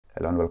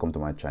Hello and welcome to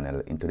my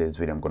channel. In today's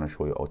video I'm going to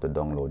show you how to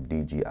download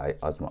DJI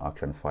Osmo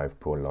Action 5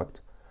 Pro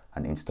LUT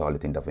and install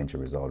it in DaVinci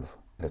Resolve.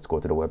 Let's go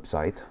to the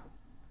website.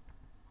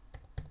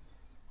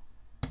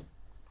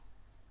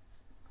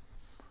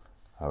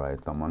 Alright,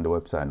 I'm on the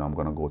website now. I'm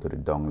going to go to the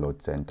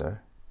download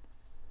center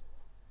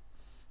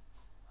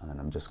and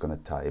I'm just going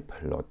to type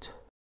LUT.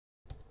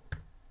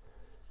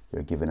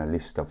 You're given a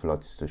list of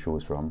LUTs to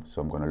choose from,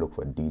 so I'm going to look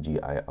for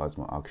DJI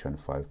Osmo Action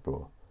 5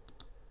 Pro.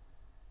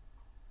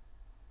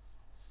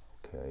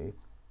 Okay,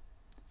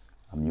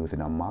 I'm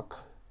using a Mac,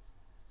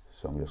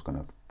 so I'm just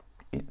gonna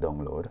hit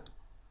download.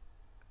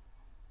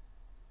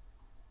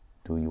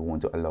 Do you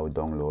want to allow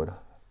download?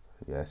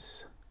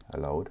 Yes,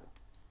 allowed.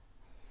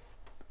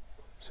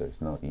 So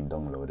it's not even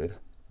downloaded.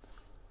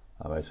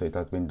 Alright, so it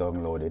has been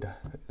downloaded.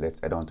 Let's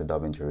head on to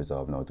DaVinci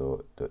Resolve now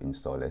to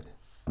install it.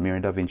 I'm here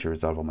in DaVinci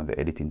Resolve. I'm on the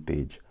editing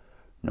page.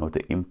 Now to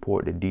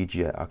import the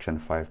DJI Action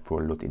 5 Pro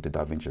LUT into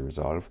DaVinci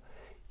Resolve,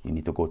 you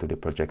need to go to the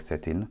project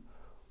setting,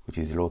 which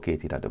is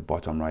located at the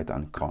bottom right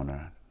hand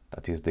corner.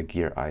 That is the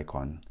gear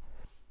icon.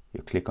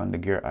 You click on the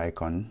gear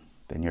icon,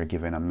 then you're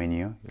given a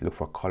menu. You look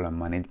for color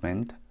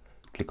management,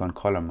 click on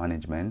color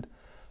management,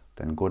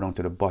 then go down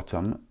to the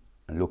bottom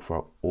and look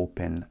for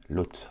open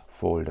LUT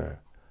folder.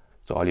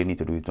 So all you need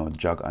to do is now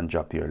drag and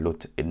drop your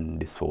LUT in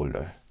this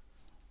folder.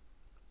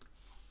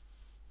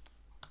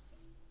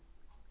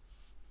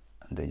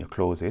 And then you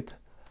close it,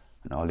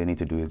 and all you need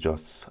to do is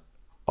just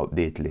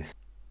update list.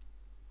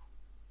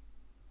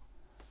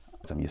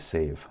 You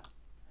save,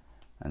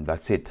 and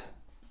that's it.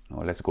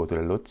 Now let's go to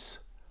the LUTs,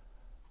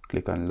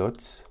 click on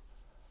LUTs,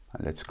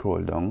 and let's scroll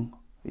down.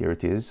 Here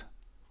it is.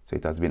 So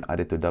it has been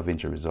added to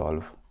DaVinci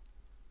Resolve.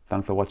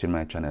 Thanks for watching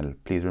my channel.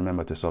 Please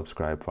remember to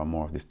subscribe for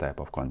more of this type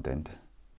of content.